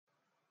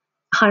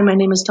Hi, my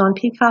name is Dawn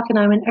Peacock, and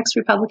I'm an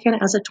ex-Republican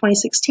as of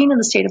 2016 in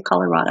the state of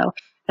Colorado,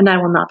 and I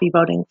will not be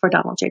voting for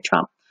Donald J.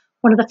 Trump.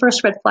 One of the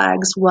first red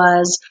flags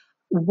was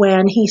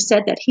when he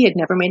said that he had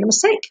never made a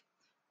mistake.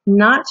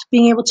 Not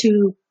being able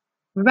to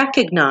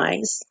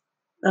recognize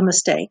a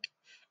mistake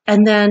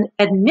and then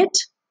admit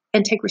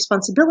and take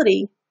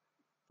responsibility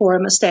for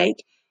a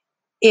mistake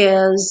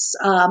is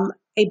a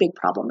big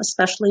problem,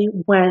 especially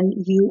when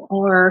you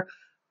are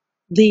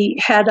the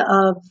head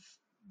of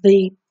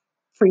the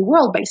free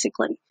world,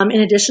 basically. In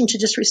addition to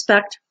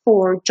disrespect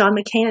for John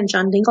McCain and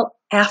John Dingell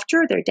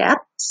after their death,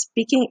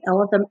 speaking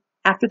ill of them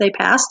after they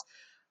passed,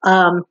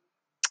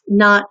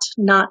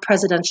 not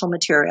presidential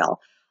material.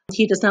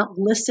 He does not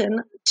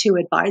listen to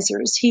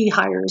advisors. He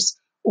hires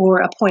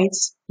or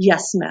appoints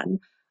yes men.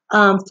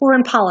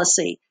 Foreign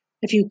policy,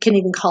 if you can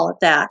even call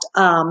it that.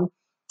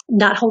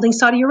 Not holding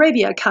Saudi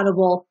Arabia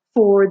accountable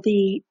for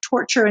the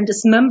torture and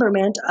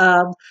dismemberment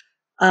of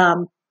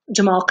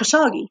Jamal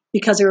Khashoggi,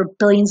 because there were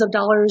billions of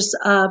dollars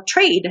of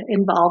trade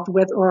involved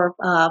with, or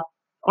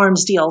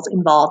arms deals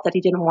involved, that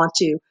he didn't want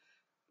to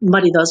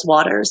muddy those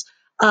waters.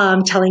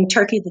 Telling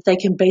Turkey that they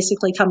can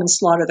basically come and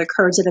slaughter the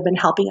Kurds that have been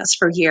helping us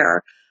for a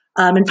year.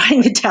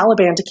 Inviting the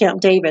Taliban to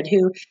Camp David,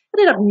 who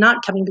ended up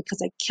not coming because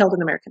they killed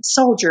an American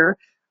soldier.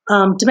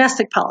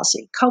 Domestic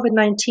policy,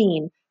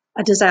 COVID-19,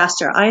 a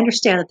disaster. I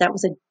understand that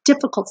was a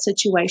difficult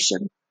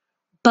situation,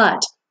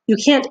 but you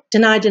can't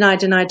deny,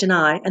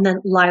 and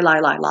then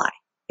lie.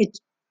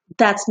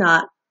 That's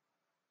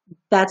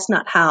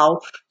not how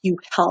you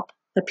help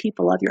the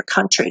people of your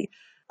country.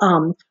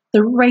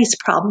 The race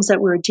problems that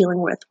we're dealing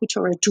with, which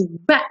are a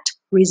direct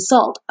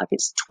result of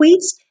his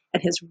tweets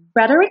and his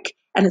rhetoric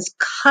and his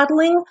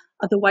cuddling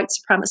of the white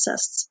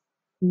supremacists,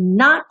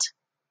 not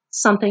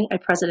something a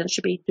president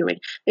should be doing.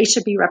 They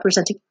should be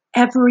representing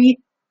every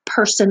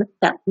person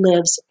that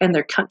lives in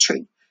their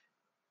country.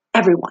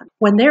 Everyone.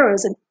 When there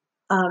is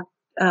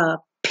a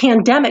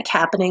pandemic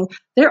happening,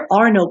 there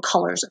are no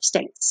colors of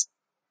states.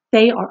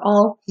 They are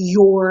all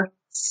your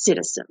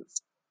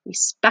citizens.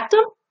 Respect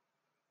them,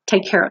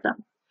 take care of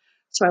them.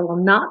 So I will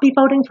not be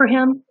voting for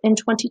him in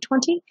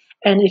 2020.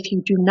 And if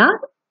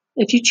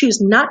you choose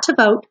not to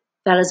vote,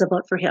 that is a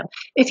vote for him.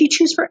 If you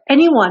choose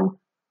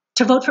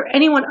to vote for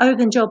anyone other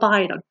than Joe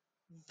Biden,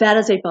 that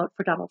is a vote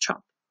for Donald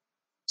Trump.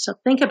 So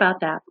think about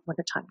that when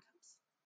the time comes.